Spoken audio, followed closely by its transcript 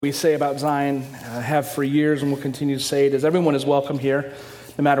We say about Zion, have for years and will continue to say it, is everyone is welcome here,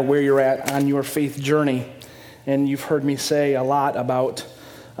 no matter where you're at on your faith journey. And you've heard me say a lot about,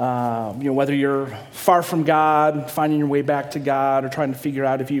 whether you're far from God, finding your way back to God, or trying to figure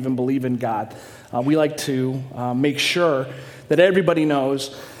out if you even believe in God. We like to make sure that everybody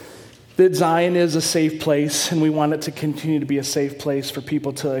knows that Zion is a safe place, and we want it to continue to be a safe place for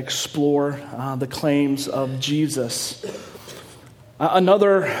people to explore the claims of Jesus.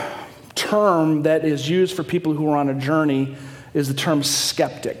 Another term that is used for people who are on a journey is the term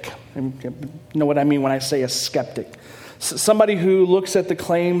skeptic. And you know what I mean when I say a skeptic. Somebody who looks at the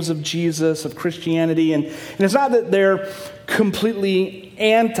claims of Jesus, of Christianity, and it's not that they're completely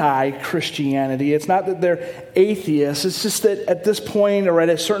anti-Christianity. It's not that they're atheists. It's just that at this point or at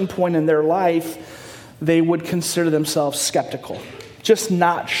a certain point in their life, they would consider themselves skeptical, just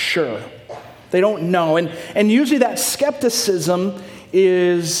not sure. They don't know. And usually that skepticism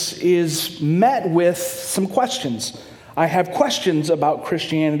is met with some questions. I have questions about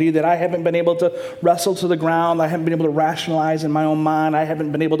Christianity that I haven't been able to wrestle to the ground. I haven't been able to rationalize in my own mind. I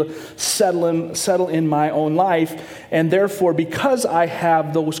haven't been able to settle in my own life. And therefore, because I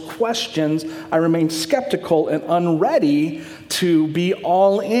have those questions, I remain skeptical and unready to be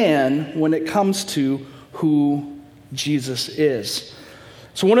all in when it comes to who Jesus is.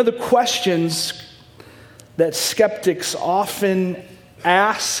 So one of the questions that skeptics often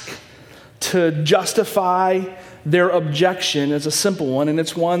ask to justify their objection is a simple one, and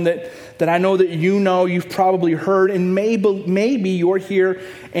it's one that I know that you've probably heard, and maybe you're here,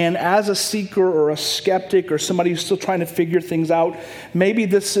 and as a seeker or a skeptic or somebody who's still trying to figure things out, maybe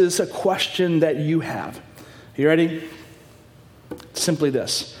this is a question that you have. You ready? Simply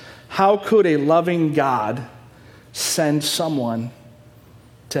this: how could a loving God send someone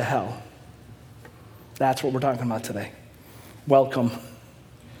to hell? That's what we're talking about today. Welcome.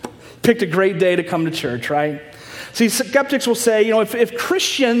 Picked a great day to come to church, right? See, skeptics will say, if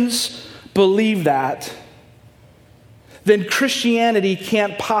Christians believe that, then Christianity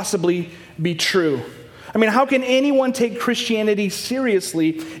can't possibly be true. I mean, how can anyone take Christianity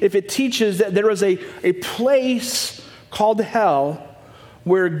seriously if it teaches that there is a place called hell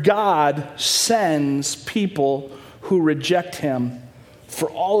where God sends people who reject him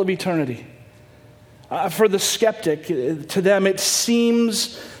for all of eternity? For the skeptic, to them, it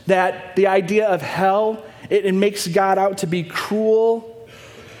seems that the idea of hell, it makes God out to be cruel,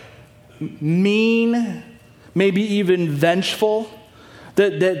 mean, maybe even vengeful.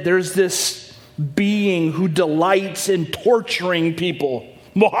 That there's this being who delights in torturing people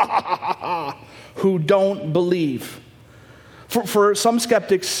who don't believe. For some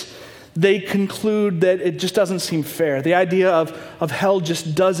skeptics, they conclude that it just doesn't seem fair. The idea of hell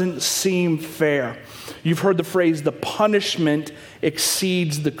just doesn't seem fair. You've heard the phrase, the punishment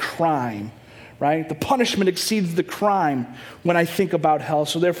exceeds the crime, right? The punishment exceeds the crime when I think about hell.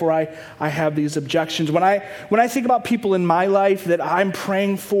 So therefore, I have these objections. When I think about people in my life that I'm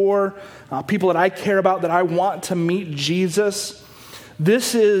praying for, people that I care about, that I want to meet Jesus,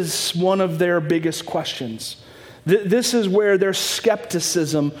 this is one of their biggest questions. This is where their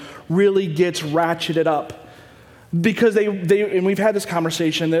skepticism really gets ratcheted up. Because they and we've had this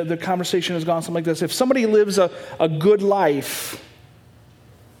conversation, the conversation has gone something like this: if somebody lives a good life,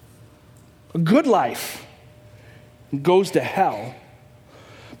 goes to hell,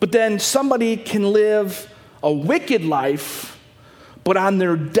 but then somebody can live a wicked life, but on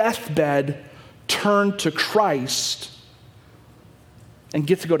their deathbed turn to Christ and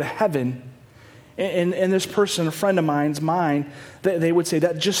get to go to heaven, and this person, a friend of mine's mind, they would say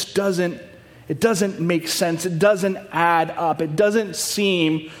that just doesn't make sense. It doesn't add up. It doesn't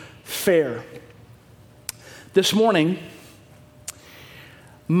seem fair. This morning,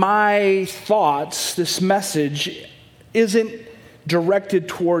 my thoughts, this message, isn't directed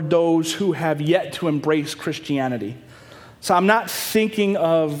toward those who have yet to embrace Christianity. So I'm not thinking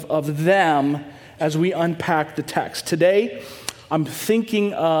of them as we unpack the text. Today, I'm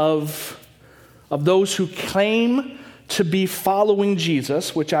thinking of those who claim to be following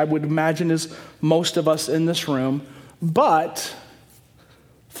Jesus, which I would imagine is most of us in this room, but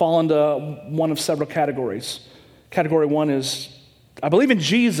fall into one of several categories. Category one is, I believe in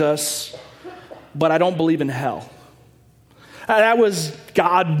Jesus, but I don't believe in hell. That was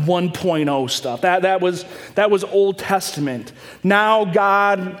God 1.0 stuff. That was Old Testament. Now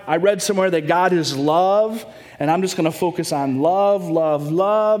God, I read somewhere that God is love, and I'm just going to focus on love, love,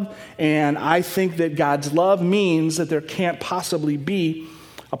 love. And I think that God's love means that there can't possibly be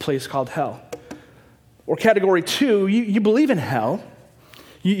a place called hell. Or category two, you believe in hell.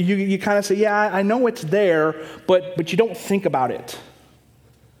 You kind of say, yeah, I know it's there, but you don't think about it.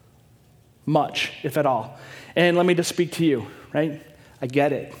 much, if at all. And let me just speak to you, right? I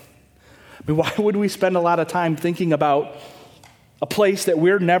get it. I mean, why would we spend a lot of time thinking about a place that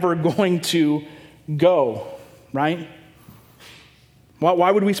we're never going to go, right?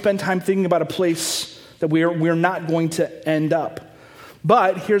 Why would we spend time thinking about a place that we're not going to end up?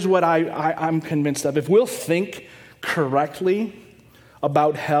 But here's what I'm convinced of. If we'll think correctly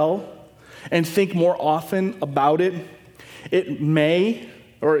about hell and think more often about it, it may,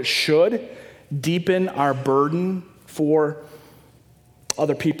 or it should, deepen our burden for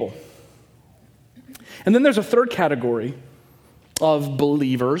other people. And then there's a third category of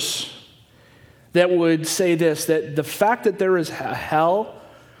believers that would say this, that the fact that there is a hell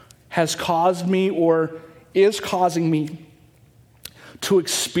has caused me or is causing me to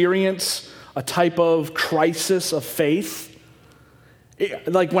experience a type of crisis of faith.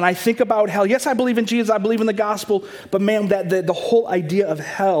 Like when I think about hell, yes, I believe in Jesus, I believe in the gospel, but man, that the whole idea of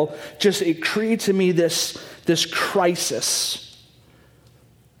hell it creates in me this crisis.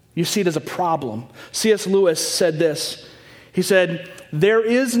 You see it as a problem. C.S. Lewis said this. He said, "There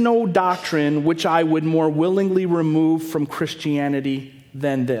is no doctrine which I would more willingly remove from Christianity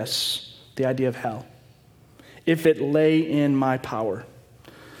than this," the idea of hell, "if it lay in my power."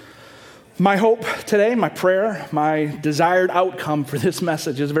 My hope today, my prayer, my desired outcome for this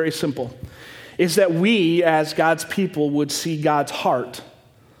message is very simple. Is that we, as God's people, would see God's heart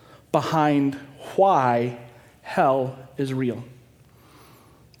behind why hell is real.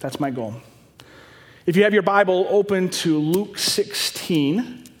 That's my goal. If you have your Bible open to Luke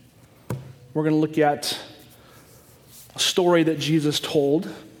 16, we're going to look at a story that Jesus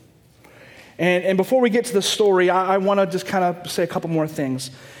told. And before we get to the story, I want to just kind of say a couple more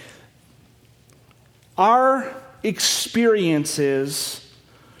things. Our experiences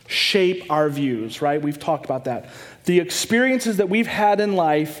shape our views, right? We've talked about that. The experiences that we've had in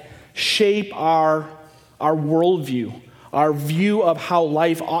life shape our worldview, our view of how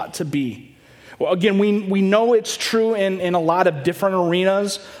life ought to be. Well, again, we know it's true in a lot of different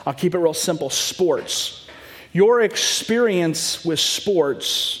arenas. I'll keep it real simple. Sports. Your experience with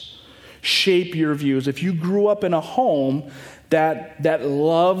sports shape your views. If you grew up in a home that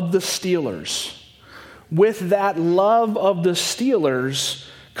loved the Steelers, with that love of the Steelers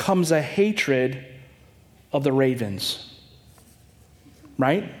comes a hatred of the Ravens.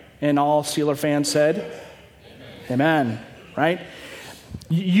 Right? And all Steeler fans said, Amen. Right?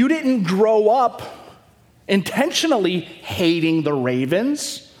 You didn't grow up intentionally hating the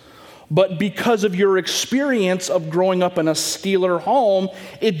Ravens, but because of your experience of growing up in a Steeler home,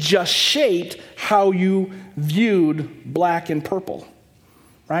 it just shaped how you viewed black and purple.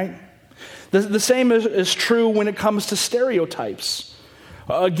 Right? The same is true when it comes to stereotypes.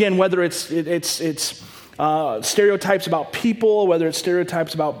 Again, whether it's stereotypes about people, whether it's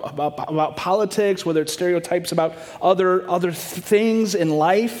stereotypes about politics, whether it's stereotypes about other things in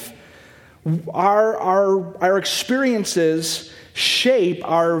life, our experiences shape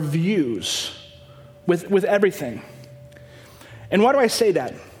our views with everything. And why do I say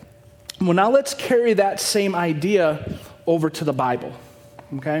that? Well, now let's carry that same idea over to the Bible,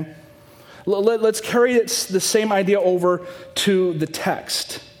 okay? Let's carry the same idea over to the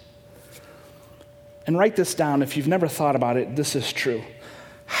text. And write this down if you've never thought about it, this is true.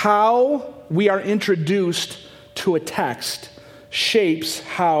 How we are introduced to a text shapes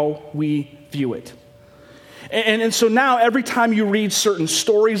how we view it. And so now every time you read certain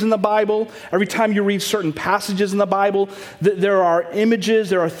stories in the Bible, every time you read certain passages in the Bible, there are images,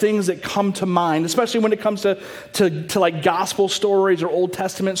 there are things that come to mind, especially when it comes to like gospel stories or Old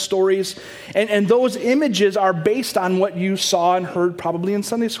Testament stories. And those images are based on what you saw and heard probably in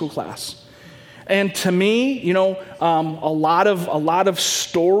Sunday school class. And to me, a lot of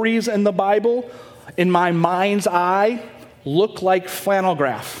stories in the Bible, in my mind's eye, look like flannel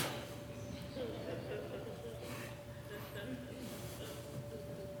graph.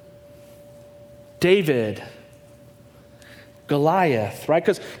 David, Goliath, right?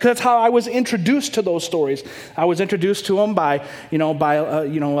 Because that's how I was introduced to those stories. I was introduced to them by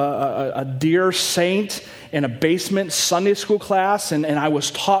a dear saint in a basement Sunday school class, and I was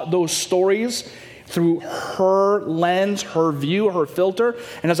taught those stories through her lens, her view, her filter.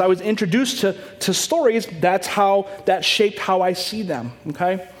 And as I was introduced to stories, that shaped how I see them.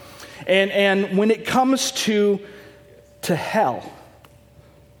 Okay, and when it comes to hell.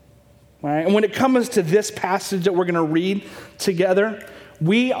 Right? And when it comes to this passage that we're going to read together,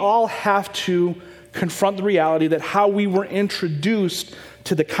 we all have to confront the reality that how we were introduced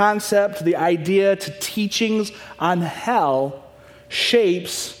to the concept, to the idea, to teachings on hell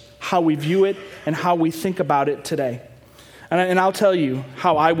shapes how we view it and how we think about it today. And I'll tell you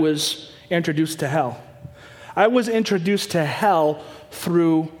how I was introduced to hell? I was introduced to hell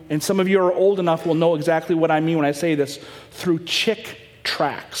through, and some of you are old enough will know exactly what I mean when I say this, through Chick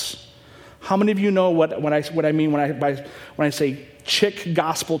tracts. How many of you know what I mean when I say Chick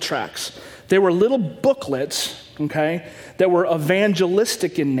gospel tracts? They were little booklets, okay, that were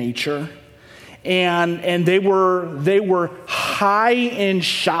evangelistic in nature, and they were high in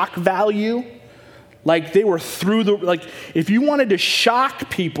shock value. Like they were if you wanted to shock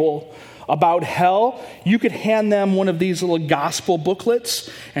people about hell, you could hand them one of these little gospel booklets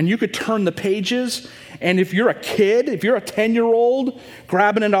and you could turn the pages. And if you're a kid, if you're a 10-year-old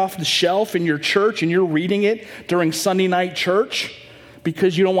grabbing it off the shelf in your church and you're reading it during Sunday night church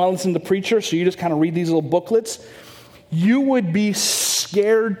because you don't want to listen to the preacher, so you just kind of read these little booklets, you would be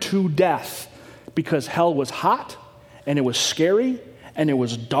scared to death because hell was hot and it was scary and it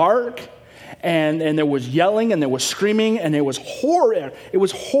was dark. And there was yelling, and there was screaming, and there was horror. It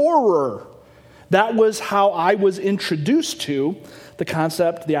was horror. That was how I was introduced to the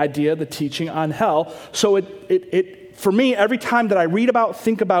concept, the idea, the teaching on hell. So it for me, every time that I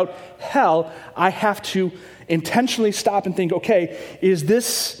think about hell, I have to intentionally stop and think, okay, is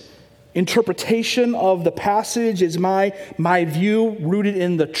this interpretation of the passage, is my view rooted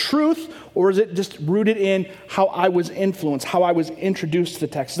in the truth, or is it just rooted in how I was influenced, how I was introduced to the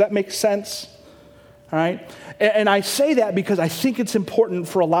text? Does that make sense? All right? And I say that because I think it's important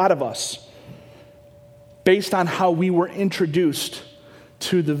for a lot of us, based on how we were introduced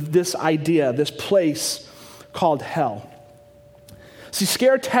to this idea, this place called hell. See,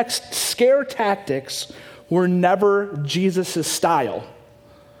 scare tactics were never Jesus' style.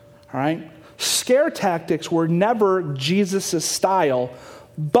 All right? Scare tactics were never Jesus' style,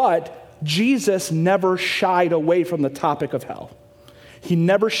 but Jesus never shied away from the topic of hell. He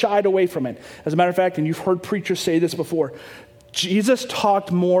never shied away from it. As a matter of fact, and you've heard preachers say this before, Jesus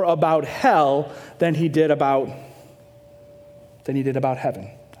talked more about hell than he did about heaven.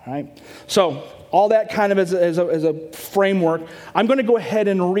 All right? So, all that kind of as a framework, I'm going to go ahead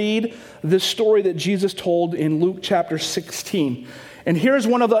and read this story that Jesus told in Luke chapter 16. And here's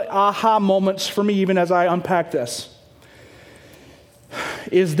one of the aha moments for me, even as I unpack this.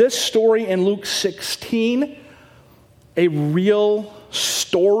 Is this story in Luke 16 a real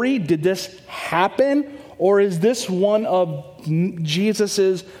story? Did this happen? Or is this one of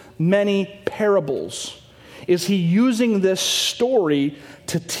Jesus's many parables? Is he using this story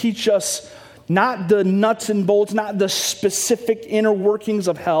to teach us not the nuts and bolts, not the specific inner workings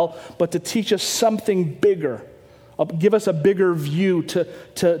of hell, but to teach us something bigger? Give us a bigger view to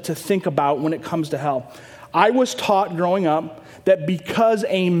think about when it comes to hell. I was taught growing up that because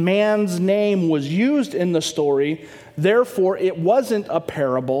a man's name was used in the story, therefore it wasn't a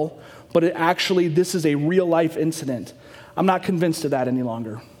parable, but this is a real life incident. I'm not convinced of that any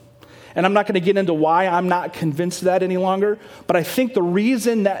longer. And I'm not going to get into why I'm not convinced of that any longer, but I think the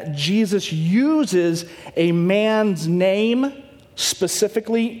reason that Jesus uses a man's name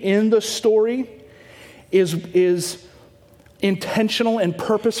specifically in the story is intentional and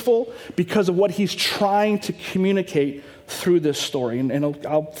purposeful because of what he's trying to communicate through this story. And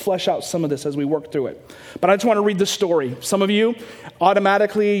I'll flesh out some of this as we work through it. But I just want to read the story. Some of you,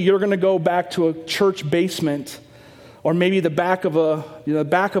 automatically, you're going to go back to a church basement or maybe the back of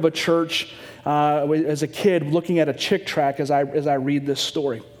a church as a kid looking at a Chick tract as I read this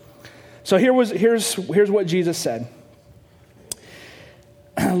story. So here's what Jesus said.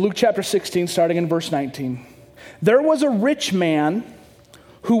 Luke chapter 16, starting in verse 19. There was a rich man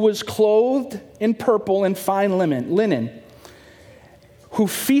who was clothed in purple and fine linen, who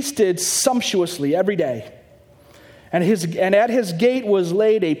feasted sumptuously every day. And at his gate was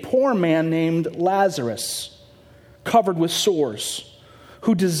laid a poor man named Lazarus, covered with sores,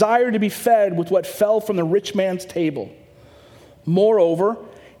 who desired to be fed with what fell from the rich man's table. Moreover,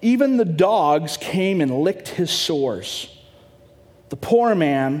 even the dogs came and licked his sores. The poor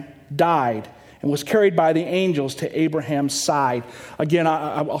man died and was carried by the angels to Abraham's side. Again,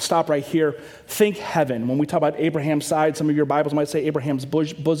 I'll stop right here. Think heaven. When we talk about Abraham's side, some of your Bibles might say Abraham's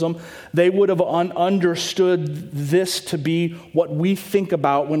bosom. They would have understood this to be what we think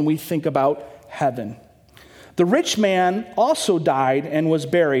about when we think about heaven. The rich man also died and was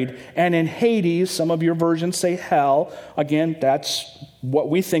buried, and in Hades, some of your versions say hell. Again, that's what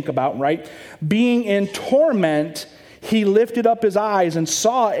we think about, right? Being in torment, he lifted up his eyes and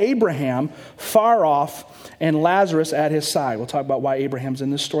saw Abraham far off and Lazarus at his side. We'll talk about why Abraham's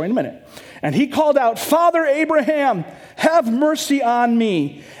in this story in a minute. And he called out, "Father Abraham, have mercy on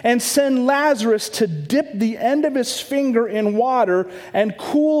me, and send Lazarus to dip the end of his finger in water and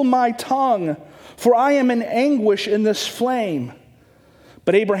cool my tongue, for I am in anguish in this flame."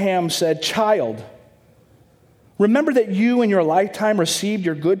 But Abraham said, "Child, remember that you in your lifetime received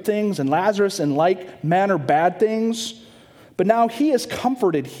your good things, and Lazarus in like manner bad things. But now he is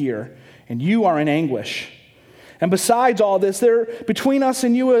comforted here, and you are in anguish. And besides all this, there between us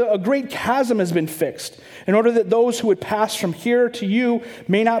and you a great chasm has been fixed, in order that those who would pass from here to you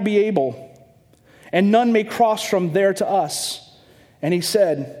may not be able, and none may cross from there to us." And he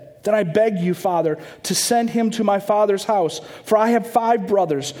said, "Then I beg you, Father, to send him to my father's house, for I have 5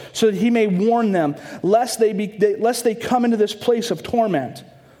 brothers, so that he may warn them, lest they come into this place of torment."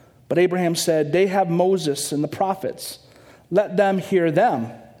 But Abraham said, "They have Moses and the prophets. Let them hear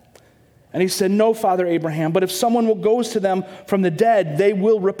them." And he said, "No, Father Abraham, but if someone goes to them from the dead, they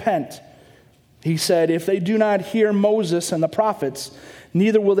will repent." He said, "If they do not hear Moses and the prophets,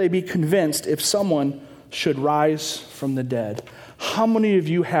 neither will they be convinced if someone should rise from the dead." How many of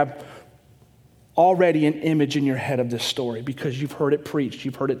you have already an image in your head of this story because you've heard it preached,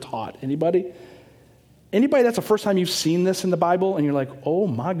 you've heard it taught? Anybody? Anybody that's the first time you've seen this in the Bible and you're like, "Oh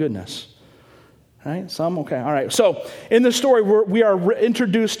my goodness." Right? Some? Okay, all right. So in the story, we are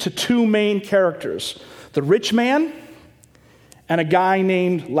introduced to 2 main characters, the rich man and a guy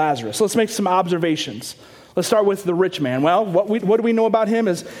named Lazarus. So let's make some observations. Let's start with the rich man. Well, what do we know about him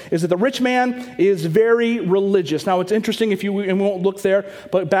is that the rich man is very religious. Now, it's interesting, and we won't look there,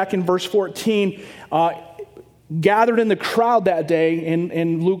 but back in verse 14, gathered in the crowd that day,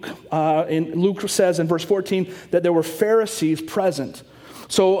 in Luke says in verse 14 that there were Pharisees present.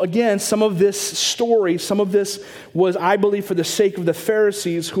 So again, some of this story, some of this was, I believe, for the sake of the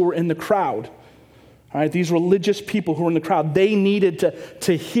Pharisees who were in the crowd. All right, these religious people who were in the crowd, they needed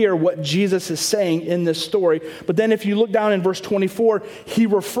to hear what Jesus is saying in this story. But then if you look down in verse 24, he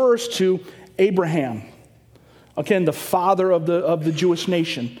refers to Abraham, again, the father of the Jewish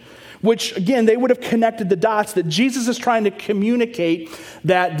nation, which, again, they would have connected the dots that Jesus is trying to communicate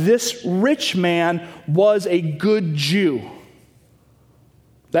that this rich man was a good Jew.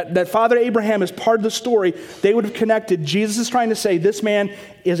 That Father Abraham is part of the story. They would have connected. Jesus is trying to say this man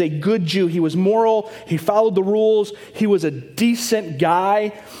is a good Jew. He was moral. He followed the rules. He was a decent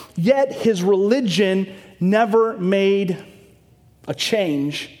guy. Yet his religion never made a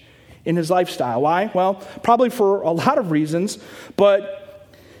change in his lifestyle. Why? Well, probably for a lot of reasons. But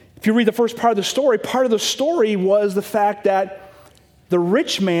if you read the first part of the story was the fact that the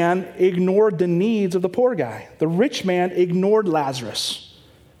rich man ignored the needs of the poor guy. The rich man ignored Lazarus.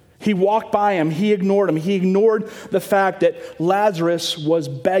 He walked by him. He ignored him. He ignored the fact that Lazarus was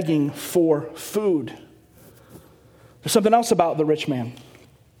begging for food. There's something else about the rich man.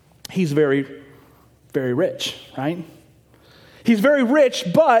 He's very, very rich, right? He's very rich,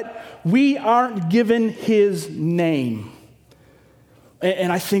 but we aren't given his name.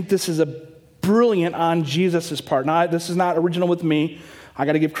 And I think this is a brilliant on Jesus' part. Now, this is not original with me. I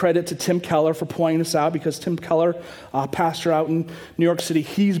got to give credit to Tim Keller for pointing this out, because Tim Keller, pastor out in New York City,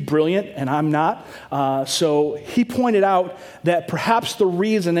 he's brilliant and I'm not. So he pointed out that perhaps the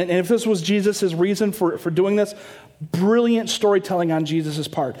reason, and if this was Jesus' reason for doing this, brilliant storytelling on Jesus'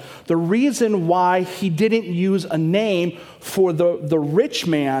 part. The reason why he didn't use a name for the rich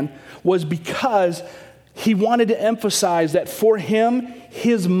man was because he wanted to emphasize that for him,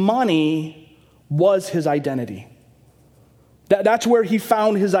 his money was his identity. That's where he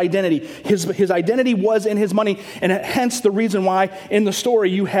found his identity. His identity was in his money, and hence the reason why in the story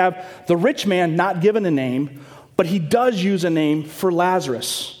you have the rich man not given a name, but he does use a name for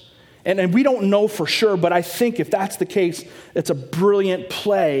Lazarus. And we don't know for sure, but I think if that's the case, it's a brilliant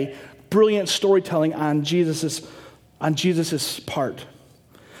play, brilliant storytelling on Jesus's part.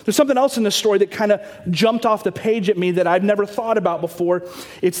 There's something else in this story that kind of jumped off the page at me that I've never thought about before.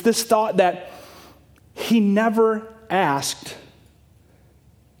 It's this thought that he never asked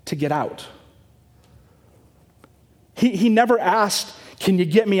to get out. He never asked, "Can you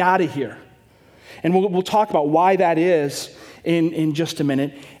get me out of here?" And we'll talk about why that is in just a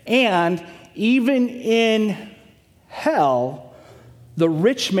minute. And even in hell, the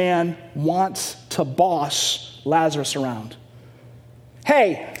rich man wants to boss Lazarus around.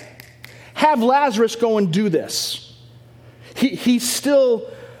 Hey, have Lazarus go and do this. He's still,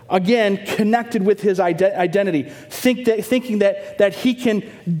 again, connected with his identity, thinking that he can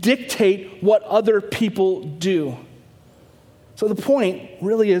dictate what other people do. So the point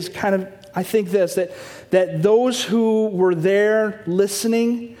really is kind of, I think this, that those who were there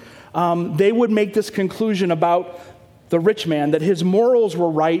listening, they would make this conclusion about the rich man, that his morals were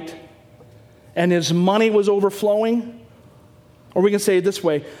right and his money was overflowing. Or we can say it this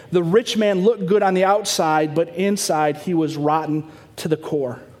way: the rich man looked good on the outside, but inside he was rotten to the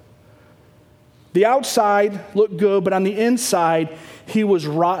core. The outside looked good, but on the inside, he was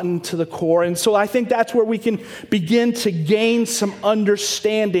rotten to the core. And so I think that's where we can begin to gain some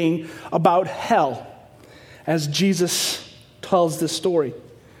understanding about hell as Jesus tells this story.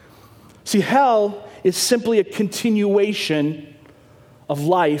 See, hell is simply a continuation of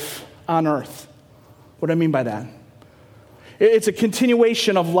life on earth. What do I mean by that? It's a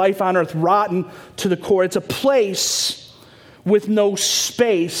continuation of life on earth, rotten to the core. It's a place with no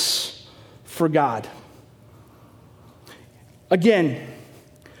space for God. Again,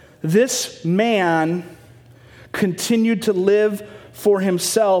 this man continued to live for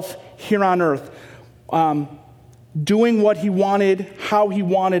himself here on earth, doing what he wanted, how he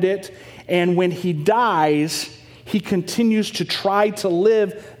wanted it, and when he dies, he continues to try to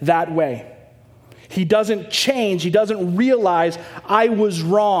live that way. He doesn't change. He doesn't realize I was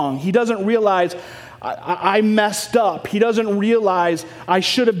wrong. He doesn't realize I messed up. He doesn't realize I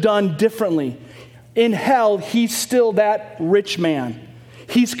should have done differently. In hell, he's still that rich man.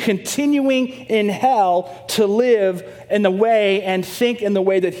 He's continuing in hell to live in the way and think in the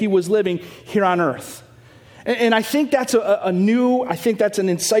way that he was living here on earth. And I think that's I think that's an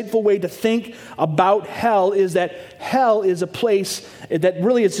insightful way to think about hell, is that hell is a place that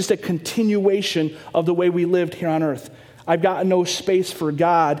really is just a continuation of the way we lived here on earth. I've got no space for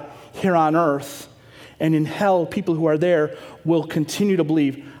God here on earth. And in hell, people who are there will continue to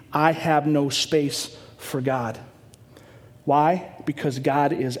believe, I have no space for God. Why? Because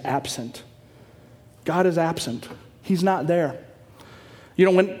God is absent. God is absent. He's not there.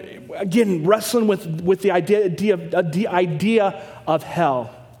 You know, wrestling with the idea of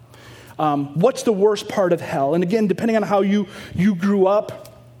hell. What's the worst part of hell? And again, depending on how you grew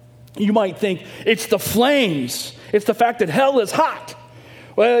up, you might think it's the flames. It's the fact that hell is hot.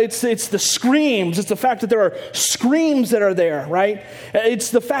 Well, it's the screams. It's the fact that there are screams that are there, right? It's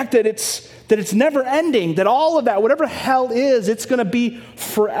the fact that it's never ending, that all of that, whatever hell is, it's going to be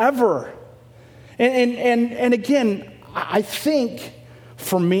forever. And again, I think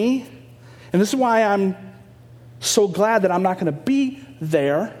for me, and this is why I'm so glad that I'm not going to be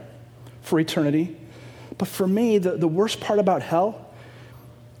there for eternity, but for me, the worst part about hell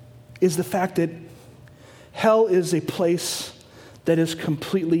is the fact that hell is a place that is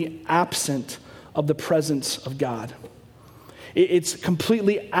completely absent of the presence of God. It's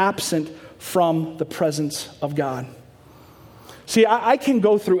completely absent from the presence of God. See, I can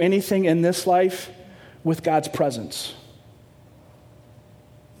go through anything in this life with God's presence.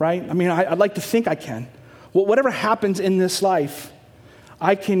 Right? I mean, I'd like to think I can. Well, whatever happens in this life,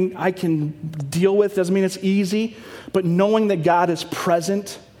 I can deal with. Doesn't mean it's easy, but knowing that God is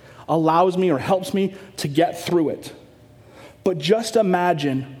present allows me or helps me to get through it. But just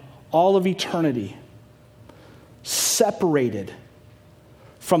imagine all of eternity separated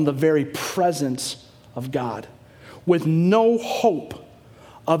from the very presence of God, with no hope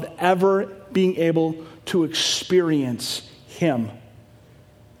of ever being able to experience Him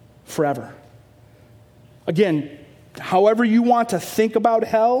forever. Again, however you want to think about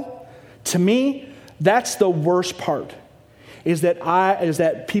hell, to me, that's the worst part, is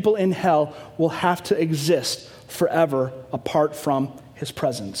that people in hell will have to exist forever apart from His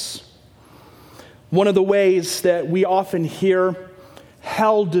presence. One of the ways that we often hear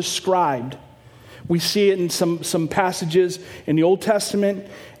hell described, we see it in some passages in the Old Testament,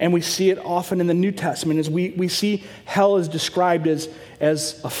 and we see it often in the New Testament, is we see hell is described as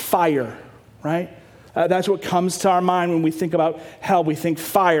a fire, right? That's what comes to our mind when we think about hell. We think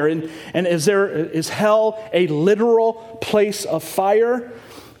fire. And is hell a literal place of fire?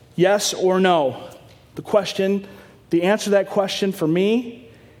 Yes or no? The answer to that question for me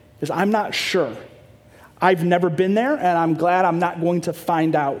is I'm not sure. I've never been there, and I'm glad I'm not going to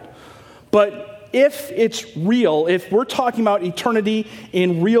find out. But if it's real, if we're talking about eternity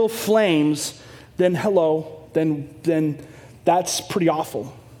in real flames, then that's pretty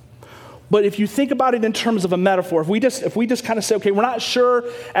awful. But if you think about it in terms of a metaphor, if we just kind of say, okay, we're not sure,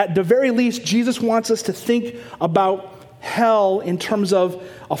 at the very least, Jesus wants us to think about hell in terms of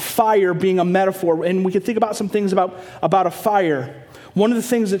a fire being a metaphor. And we can think about some things about a fire. One of the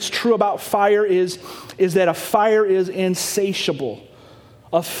things that's true about fire is that a fire is insatiable.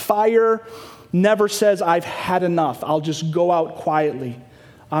 A fire never says, I've had enough. I'll just go out quietly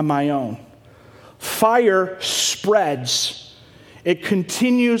on my own. Fire spreads. It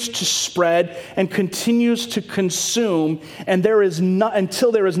continues to spread and continues to consume, and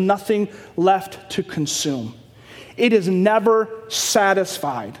until there is nothing left to consume. It is never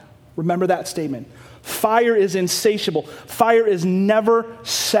satisfied. Remember that statement. Fire is insatiable. Fire is never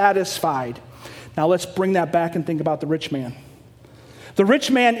satisfied. Now let's bring that back and think about the rich man. The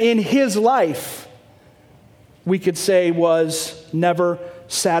rich man in his life, we could say, was never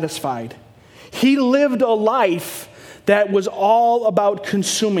satisfied. He lived a life that was all about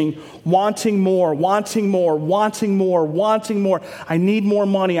consuming, wanting more, wanting more, wanting more, wanting more. I need more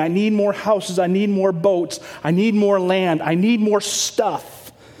money. I need more houses. I need more boats. I need more land. I need more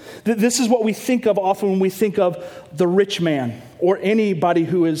stuff. This is what we think of often when we think of the rich man or anybody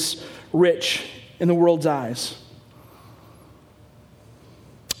who is rich in the world's eyes.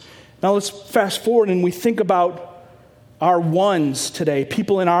 Now let's fast forward and we think about our ones today,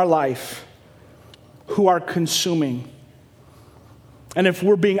 people in our life who are consuming. And if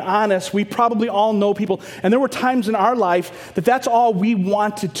we're being honest, we probably all know people. And there were times in our life that that's all we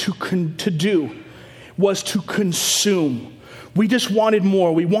wanted to do was to consume. We just wanted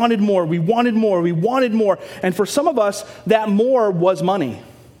more. We wanted more. We wanted more. We wanted more. And for some of us, that more was money.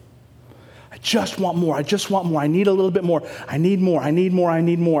 I just want more. I just want more. I need a little bit more. I need more. I need more. I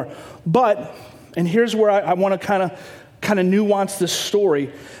need more. But, and here's where I want to kind of nuance this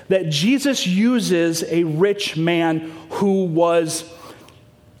story, that Jesus uses a rich man who was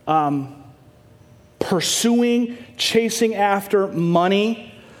pursuing, chasing after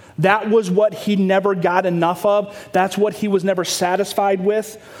money. That was what he never got enough of. That's what he was never satisfied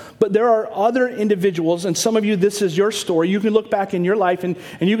with. But there are other individuals, and some of you, this is your story. You can look back in your life and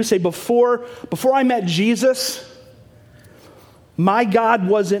you can say, before I met Jesus, my God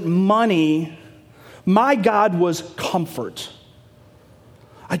wasn't money. My God was comfort.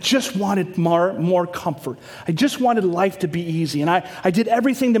 I just wanted more comfort. I just wanted life to be easy. And I did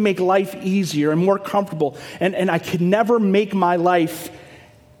everything to make life easier and more comfortable. And I could never make my life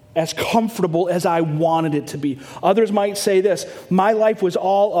as comfortable as I wanted it to be. Others might say this: my life was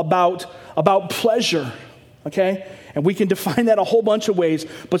all about pleasure, okay? And we can define that a whole bunch of ways.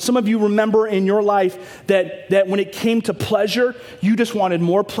 But some of you remember in your life that when it came to pleasure, you just wanted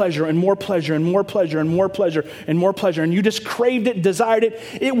more pleasure and more pleasure and more pleasure and more pleasure and more pleasure. And you just craved it, desired it.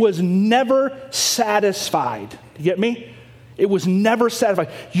 It was never satisfied. You get me? It was never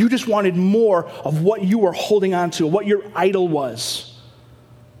satisfied. You just wanted more of what you were holding on to, what your idol was.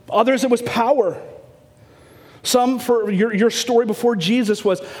 Others, it was power. Some, for your story before Jesus,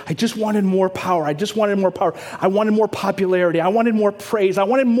 was, I just wanted more power. I just wanted more power. I wanted more popularity. I wanted more praise. I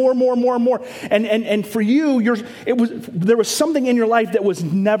wanted more. And for you, there was something in your life that was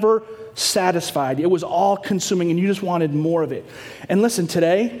never satisfied. It was all consuming, and you just wanted more of it. And listen,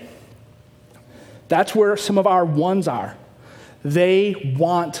 today, that's where some of our ones are. They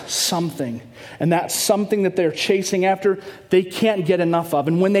want something. And that something that they're chasing after, they can't get enough of.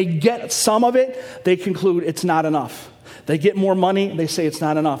 And when they get some of it, they conclude it's not enough. They get more money, they say it's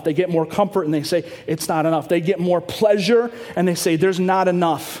not enough. They get more comfort, and they say it's not enough. They get more pleasure, and they say there's not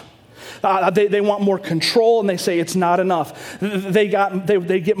enough. They want more control, and they say it's not enough. They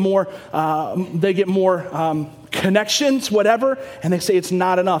get more connections, whatever, and they say it's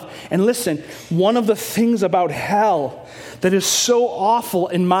not enough. And listen, one of the things about hell that is so awful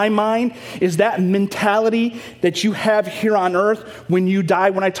in my mind is that mentality that you have here on earth when you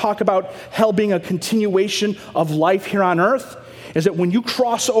die. When I talk about hell being a continuation of life here on earth, is that when you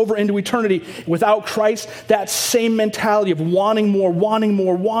cross over into eternity without Christ, that same mentality of wanting more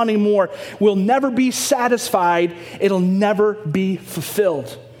will never be satisfied. It'll never be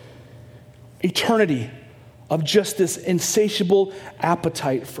fulfilled. Eternity of just this insatiable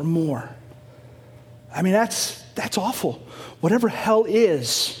appetite for more. I mean, that's awful. Whatever hell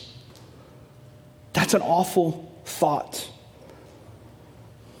is, that's an awful thought.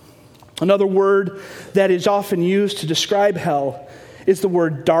 Another word that is often used to describe hell is the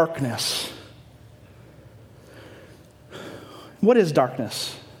word darkness. What is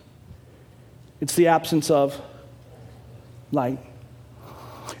darkness? It's the absence of light.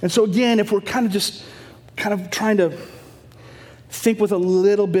 And so again, if we're kind of trying to think with a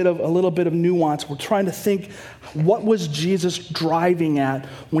little bit of nuance, we're trying to think, what was Jesus driving at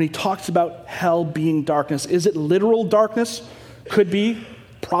when he talks about hell being darkness? Is it literal darkness? Could be.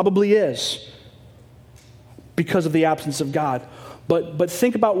 Probably is, because of the absence of God. But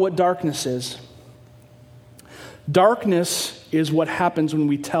think about what darkness is. Darkness is what happens when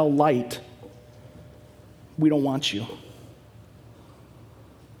we tell light, we don't want you.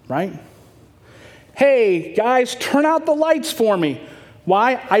 Right? Hey, guys, turn out the lights for me.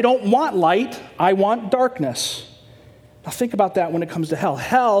 Why? I don't want light. I want darkness. Now think about that when it comes to hell.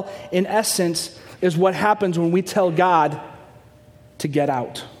 Hell, in essence, is what happens when we tell God to get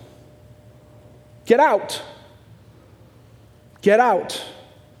out. Get out. Get out.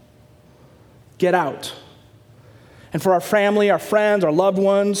 Get out. And for our family, our friends, our loved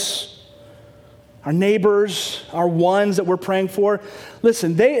ones, our neighbors, our ones that we're praying for.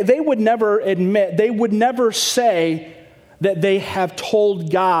 Listen, they would never admit, they would never say that they have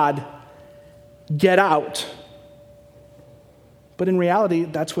told God, get out. But in reality,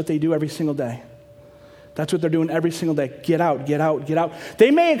 that's what they do every single day. That's what they're doing every single day. Get out, get out, get out.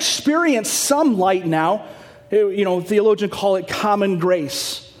 They may experience some light now. Theologians call it common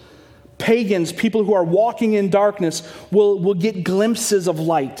grace. Pagans, people who are walking in darkness, will get glimpses of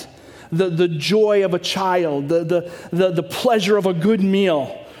light. The joy of a child, the pleasure of a good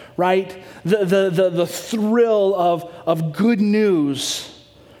meal, right? The thrill of good news,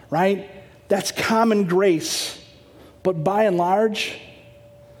 right? That's common grace. But by and large,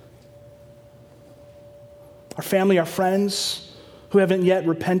 our family, our friends who haven't yet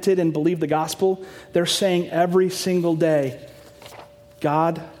repented and believed the gospel, they're saying every single day,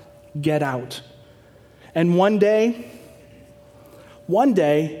 God, get out. And one day,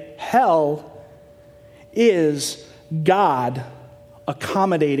 hell is God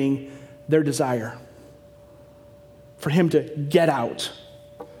accommodating their desire for him to get out.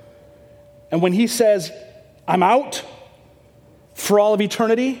 And when he says, I'm out for all of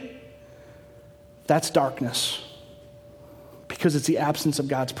eternity, that's darkness, because it's the absence of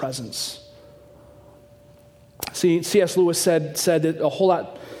God's presence. See, C.S. Lewis said it a whole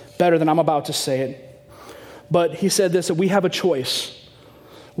lot better than I'm about to say it. But he said this, that we have a choice.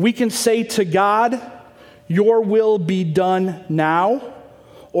 We can say to God, your will be done now,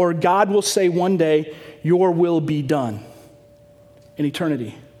 or God will say one day, your will be done in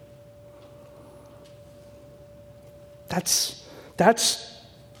eternity. That's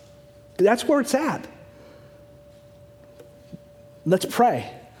where it's at. Let's pray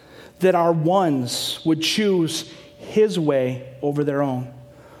that our ones would choose his way over their own.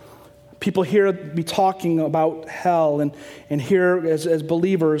 People hear me talking about hell and hear as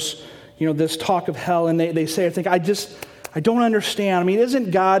believers, this talk of hell, and they say, I don't understand. I mean,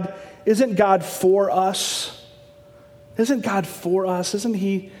 isn't God for us? Isn't God for us? Isn't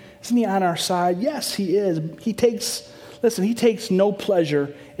he on our side? Yes, he is. He takes no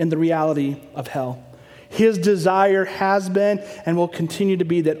pleasure in the reality of hell. His desire has been and will continue to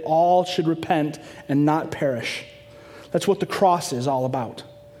be that all should repent and not perish. That's what the cross is all about.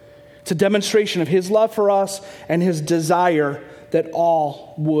 It's a demonstration of his love for us and his desire that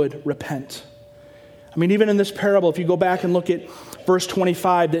all would repent. I mean, even in this parable, if you go back and look at verse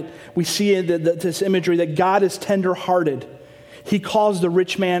 25, that we see this imagery that God is tender-hearted. He calls the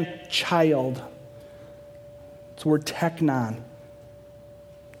rich man child. It's the word teknon.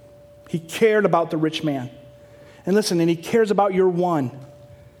 He cared about the rich man. And listen, and he cares about your one.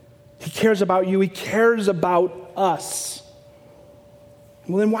 He cares about you. He cares about us.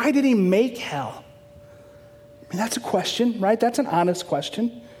 Well, then why did he make hell? I mean, that's a question, right? That's an honest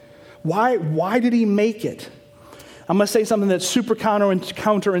question. Why did he make it? I'm going to say something that's super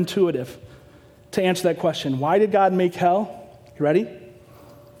counterintuitive to answer that question. Why did God make hell? You ready?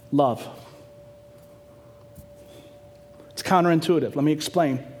 Love. It's counterintuitive. Let me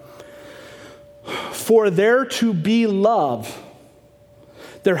explain. For there to be love,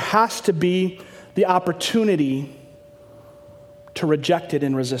 there has to be the opportunity to reject it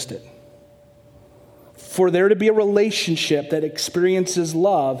and resist it. For there to be a relationship that experiences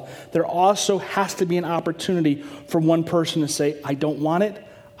love, there also has to be an opportunity for one person to say, I don't want it,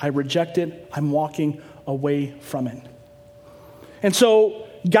 I reject it, I'm walking away from it. And so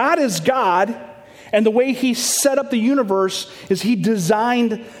God is God, and the way he set up the universe is he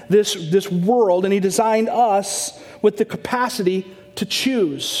designed this world, and he designed us with the capacity to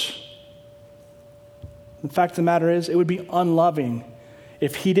choose. The fact of the matter is, it would be unloving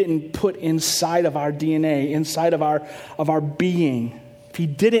if he didn't put inside of our DNA, inside of our being, if he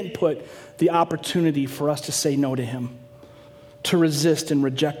didn't put the opportunity for us to say no to him, to resist and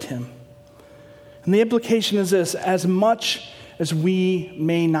reject him. And the implication is this: as much as we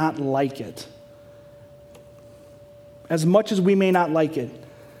may not like it,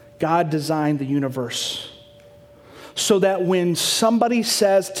 God designed the universe so that when somebody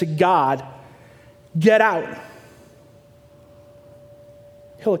says to God, get out,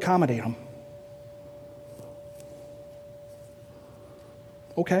 he'll accommodate them.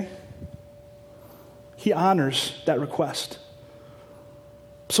 Okay. He honors that request.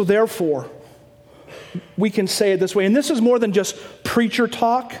 So therefore, we can say it this way, and this is more than just preacher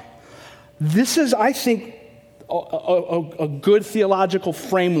talk. This is, I think, a good theological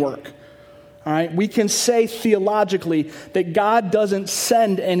framework. All right? We can say theologically that God doesn't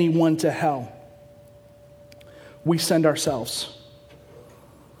send anyone to hell. We send ourselves.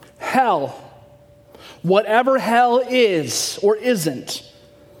 Hell, whatever hell is or isn't,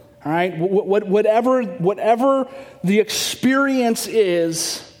 All right? Whatever the experience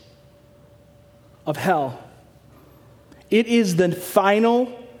is of hell, it is the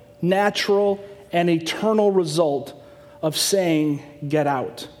final, natural, and eternal result of saying, get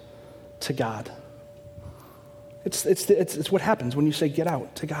out to God. It's what happens when you say, get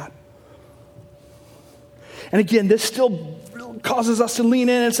out to God. And again, this still causes us to lean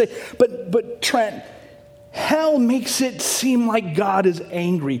in and say, but Trent, hell makes it seem like God is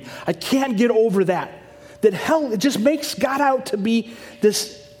angry. I can't get over that. That hell, it just makes God out to be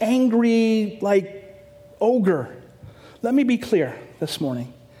this angry, like, ogre. Let me be clear this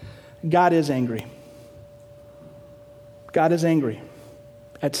morning. God is angry. God is angry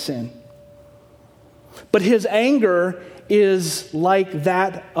at sin. But his anger is like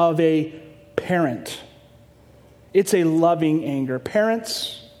that of a parent. It's a loving anger.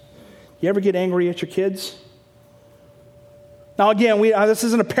 Parents, you ever get angry at your kids? Now again, this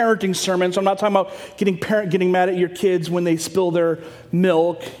isn't a parenting sermon, so I'm not talking about getting mad at your kids when they spill their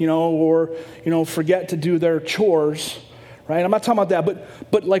milk, or forget to do their chores, right? I'm not talking about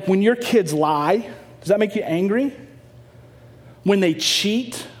that, but like when your kids lie, does that make you angry? When they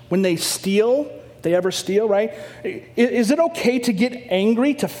cheat, when they steal, they ever steal, right? Is it okay to get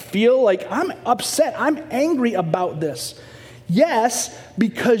angry, to feel like I'm upset, I'm angry about this? Yes,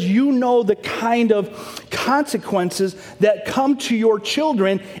 because you know the kind of consequences that come to your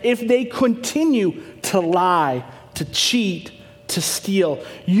children if they continue to lie, to cheat, to steal.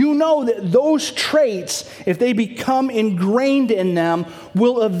 You know that those traits, if they become ingrained in them,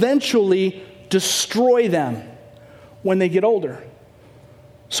 will eventually destroy them when they get older.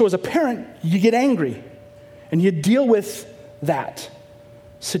 So as a parent, you get angry and you deal with that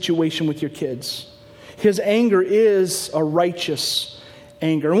situation with your kids. His anger is a righteous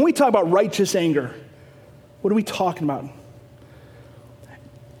anger. And when we talk about righteous anger, what are we talking about?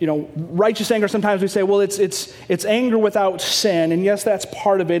 Righteous anger, sometimes we say, well, it's anger without sin. And yes, that's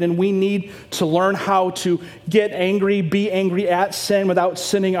part of it. And we need to learn how to get angry, be angry at sin without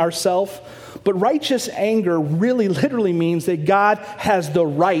sinning ourselves. But righteous anger really literally means that God has the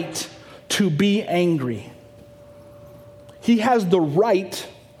right to be angry. He has the right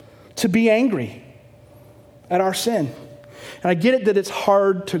to be angry at our sin. And I get it that it's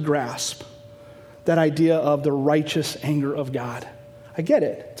hard to grasp, that idea of the righteous anger of God. I get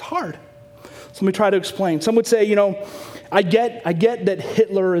it. It's hard. So let me try to explain. Some would say, I get that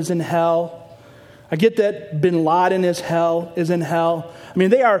Hitler is in hell. I get that Bin Laden is in hell. I mean,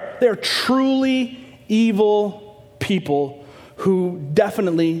 they are truly evil people who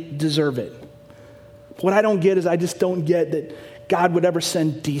definitely deserve it. What I don't get is I just don't get that God would ever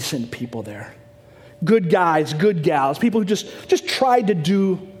send decent people there. Good guys, good gals, people who just tried to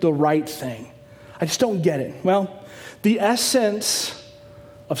do the right thing. I just don't get it. Well, the essence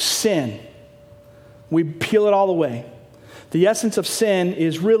of sin, we peel it all away. The essence of sin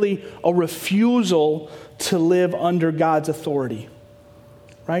is really a refusal to live under God's authority,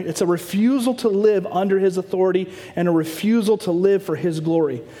 right? It's a refusal to live under his authority and a refusal to live for his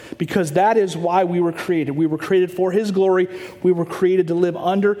glory, because that is why we were created. We were created for his glory. We were created to live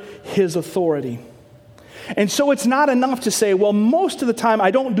under his authority. And so it's not enough to say, well, most of the time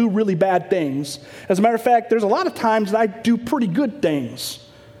I don't do really bad things. As a matter of fact, there's a lot of times that I do pretty good things.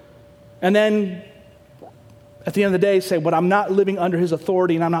 And then at the end of the day, say, but I'm not living under his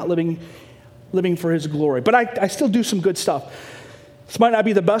authority and I'm not living for his glory. But I still do some good stuff. This might not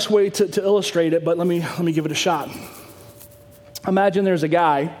be the best way to illustrate it, but let me give it a shot. Imagine there's a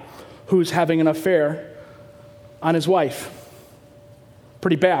guy who's having an affair on his wife.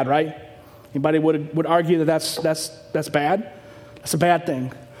 Pretty bad, right? Anybody would argue that that's bad? That's a bad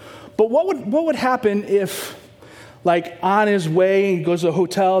thing. But what would happen if, like, on his way, he goes to the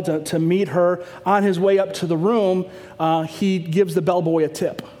hotel to meet her, on his way up to the room, he gives the bellboy a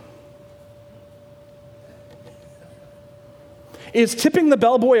tip? Is tipping the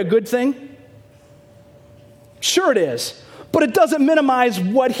bellboy a good thing? Sure it is. But it doesn't minimize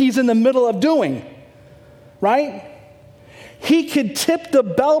what he's in the middle of doing, right? He could tip the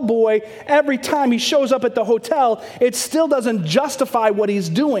bellboy every time he shows up at the hotel. It still doesn't justify what he's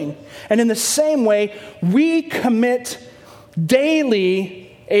doing. And in the same way, we commit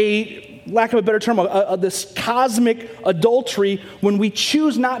daily lack of a better term, this cosmic adultery when we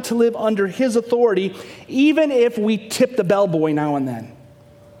choose not to live under his authority, even if we tip the bellboy now and then.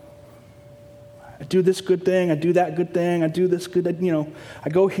 I do this good thing, I do that good thing, I do this good, I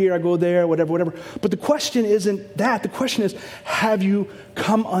go here, I go there, whatever. But the question isn't that. The question is, have you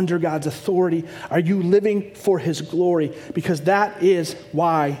come under God's authority? Are you living for his glory? Because that is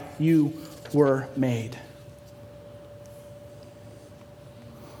why you were made.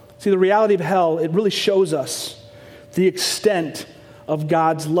 See, the reality of hell, it really shows us the extent of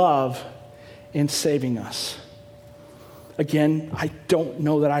God's love in saving us. Again, I don't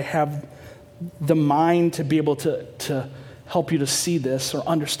know that I have the mind to be able to help you to see this or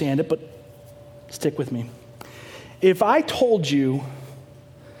understand it, but stick with me. If I told you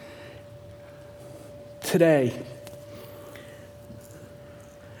today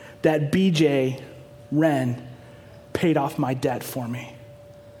that BJ Wren paid off my debt for me,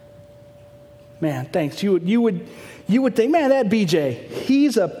 man, thanks. You would think, man, that BJ,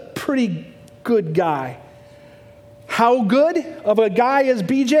 he's a pretty good guy. How good of a guy is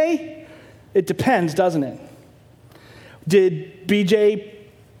BJ? It depends, doesn't it? Did BJ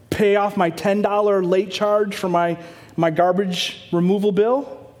pay off my $10 late charge for my garbage removal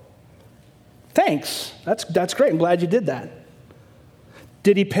bill? Thanks. That's great. I'm glad you did that.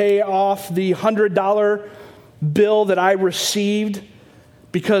 Did he pay off the $100 bill that I received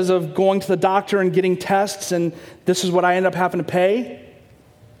because of going to the doctor and getting tests, and this is what I end up having to pay?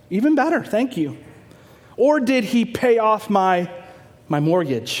 Even better, thank you. Or did he pay off my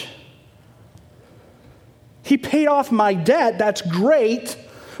mortgage? He paid off my debt, that's great,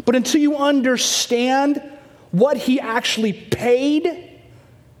 but until you understand what he actually paid,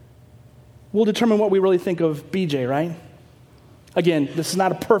 we'll determine what we really think of BJ, right? Again, this is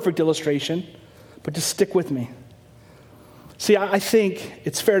not a perfect illustration, but just stick with me. See, I think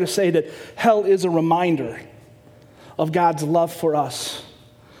it's fair to say that hell is a reminder of God's love for us,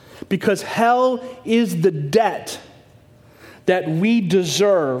 because hell is the debt that we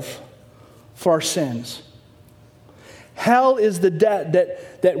deserve for our sins. Hell is the debt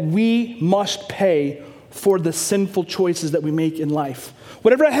that we must pay for the sinful choices that we make in life.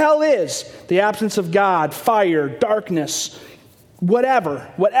 Whatever hell is, the absence of God, fire, darkness,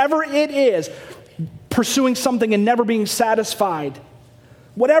 whatever it is, pursuing something and never being satisfied,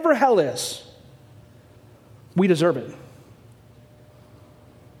 whatever hell is, we deserve it.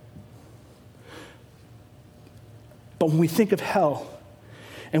 But when we think of hell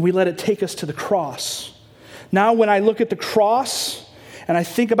and we let it take us to the cross, now when I look at the cross and I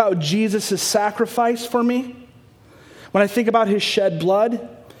think about Jesus' sacrifice for me, when I think about his shed blood,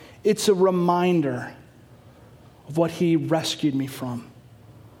 it's a reminder of what he rescued me from,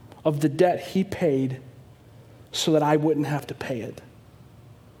 of the debt he paid so that I wouldn't have to pay it.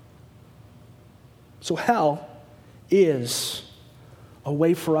 So hell is a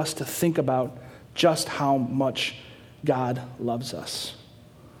way for us to think about just how much God loves us.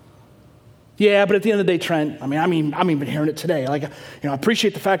 Yeah, but at the end of the day, Trent, I'm even hearing it today. I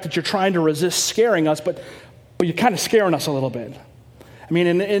appreciate the fact that you're trying to resist scaring us, but you're kind of scaring us a little bit.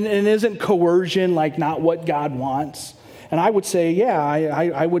 And isn't coercion not what God wants? And I would say, yeah,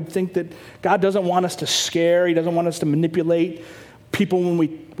 I would think that God doesn't want us to scare. He doesn't want us to manipulate people when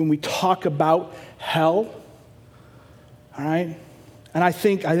we talk about hell. All right? And I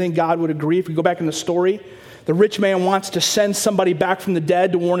think God would agree. If we go back in the story, the rich man wants to send somebody back from the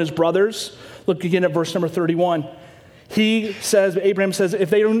dead to warn his brothers. Look again at verse number 31. Abraham says, if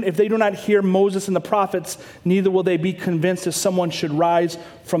they do not hear Moses and the prophets, neither will they be convinced if someone should rise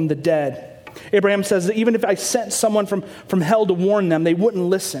from the dead. Abraham says that even if I sent someone from hell to warn them, they wouldn't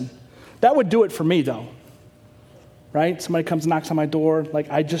listen. That would do it for me, though. Right? Somebody comes and knocks on my door,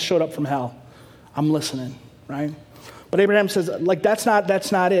 I just showed up from hell. I'm listening, right? But Abraham says, that's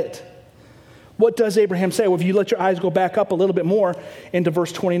not it. What does Abraham say? Well, if you let your eyes go back up a little bit more into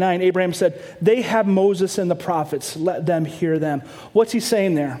verse 29, Abraham said, they have Moses and the prophets. Let them hear them. What's he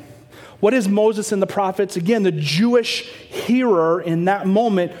saying there? What is Moses and the prophets? Again, the Jewish hearer in that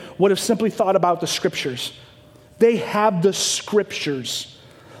moment would have simply thought about the scriptures. They have the scriptures.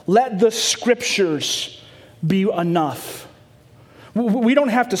 Let the scriptures be enough. We don't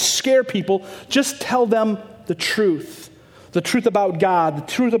have to scare people. Just tell them the truth. The truth about God, the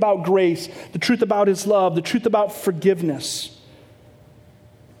truth about grace, the truth about his love, the truth about forgiveness.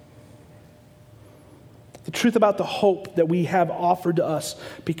 The truth about the hope that we have offered to us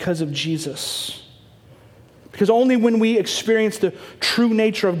because of Jesus. Because only when we experience the true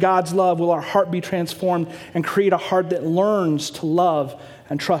nature of God's love will our heart be transformed and create a heart that learns to love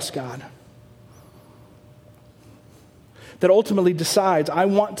and trust God. That ultimately decides, I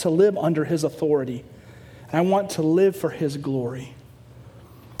want to live under his authority. And I want to live for his glory.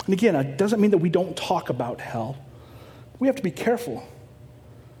 And again, it doesn't mean that we don't talk about hell. We have to be careful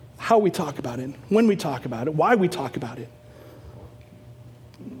how we talk about it, when we talk about it, why we talk about it.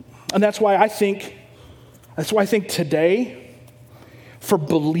 And that's why I think today, for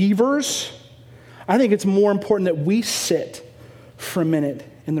believers, I think it's more important that we sit for a minute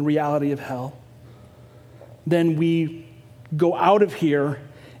in the reality of hell than we go out of here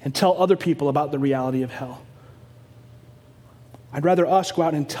and tell other people about the reality of hell. I'd rather us go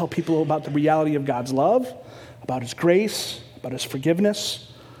out and tell people about the reality of God's love, about his grace, about his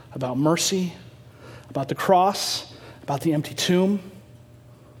forgiveness, about mercy, about the cross, about the empty tomb.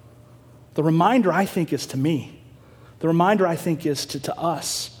 The reminder, I think, is to me. The reminder, I think, is to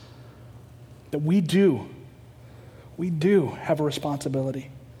us that we do have a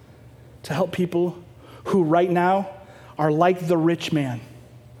responsibility to help people who right now are like the rich man.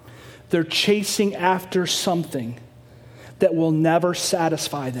 They're chasing after something that will never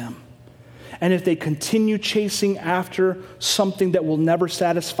satisfy them. And if they continue chasing after something that will never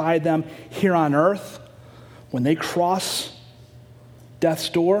satisfy them here on earth, when they cross death's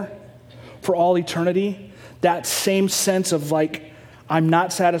door for all eternity, that same sense of like, I'm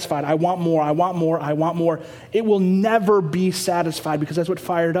not satisfied, I want more, I want more, I want more, it will never be satisfied because that's what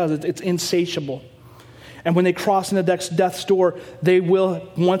fire does. It's insatiable. And when they cross into death's door, they will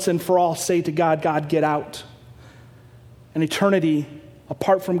once and for all say to God, God, get out. An eternity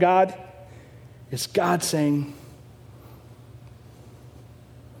apart from God is God saying,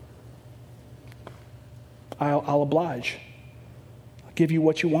 I'll oblige. I'll give you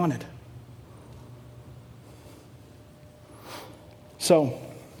what you wanted. So,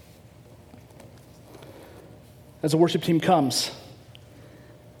 as the worship team comes,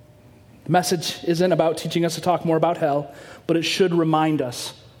 the message isn't about teaching us to talk more about hell, but it should remind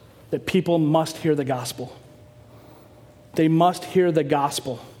us that people must hear the gospel. They must hear the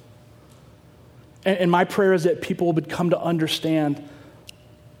gospel. And my prayer is that people would come to understand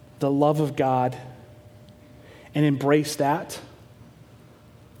the love of God and embrace that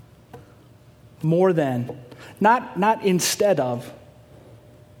more than, not instead of,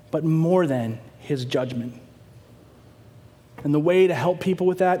 but more than his judgment. And the way to help people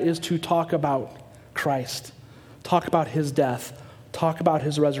with that is to talk about Christ, talk about his death, talk about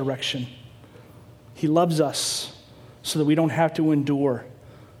his resurrection. He loves us so that we don't have to endure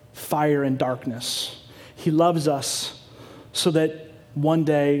fire and darkness. He loves us so that one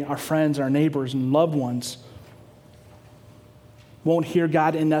day our friends, our neighbors, and loved ones won't hear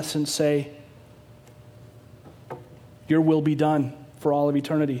God in essence say, your will be done for all of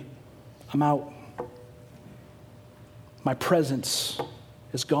eternity. I'm out. My presence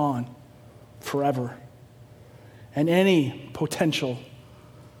is gone forever. And any potential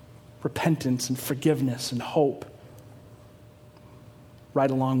repentance and forgiveness and hope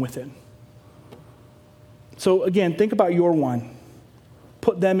right along with it. So again, think about your one.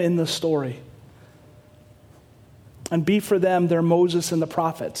 Put them in the story. And be for them their Moses and the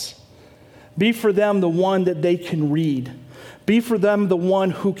prophets. Be for them the one that they can read. Be for them the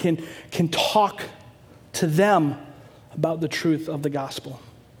one who can talk to them about the truth of the gospel.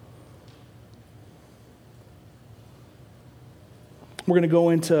 We're going to go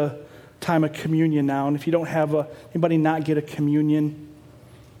into time of communion now. And if you don't have anybody not get a communion,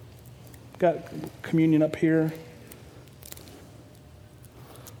 got communion up here.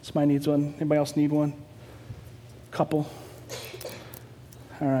 Somebody needs one. Anybody else need one? Couple.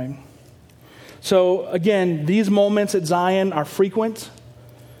 All right. So again, these moments at Zion are frequent,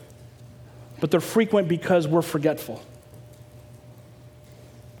 but they're frequent because we're forgetful.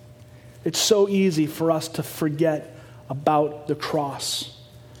 It's so easy for us to forget about the cross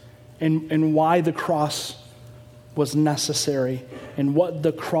and why the cross was necessary and what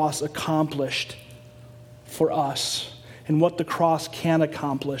the cross accomplished for us and what the cross can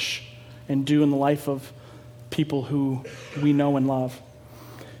accomplish and do in the life of people who we know and love.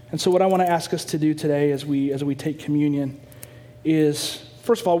 And so what I want to ask us to do today as we take communion is,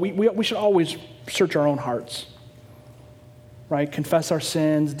 first of all, we should always search our own hearts, right? Confess our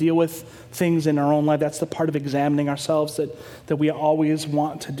sins, deal with things in our own life. That's the part of examining ourselves that we always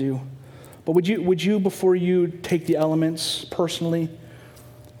want to do. But would you, before you take the elements personally,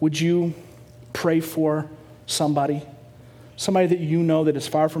 would you pray for somebody that you know that is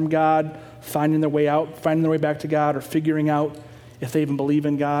far from God, finding their way out, finding their way back to God, or figuring out if they even believe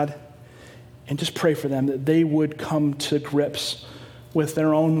in God, and just pray for them that they would come to grips with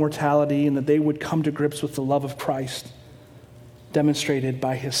their own mortality and that they would come to grips with the love of Christ demonstrated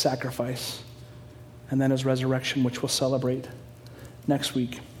by his sacrifice and then his resurrection, which we'll celebrate next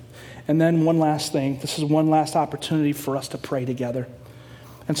week. And then one last thing. This is one last opportunity for us to pray together.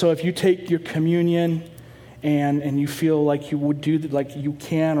 And so if you take your communion and you feel like you would do, like you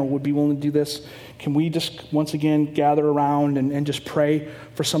can or would be willing to do this, can we just once again gather around and just pray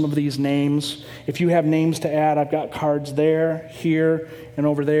for some of these names? If you have names to add, I've got cards there, here, and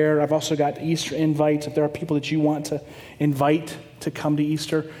over there. I've also got Easter invites. If there are people that you want to invite to come to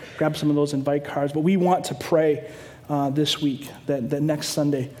Easter, grab some of those invite cards. But we want to pray this week that next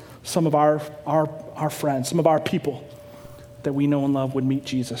Sunday, some of our friends, some of our people that we know and love would meet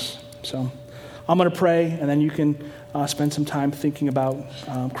Jesus. So I'm going to pray, and then you can spend some time thinking about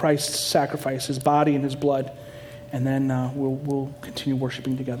Christ's sacrifice, his body and his blood, and then we'll continue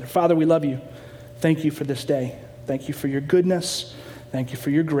worshiping together. Father, we love you. Thank you for this day. Thank you for your goodness. Thank you for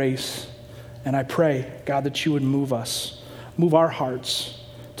your grace. And I pray, God, that you would move us, move our hearts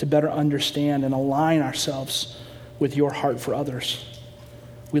to better understand and align ourselves with your heart for others.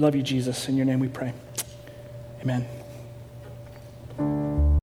 We love you, Jesus. In your name we pray. Amen.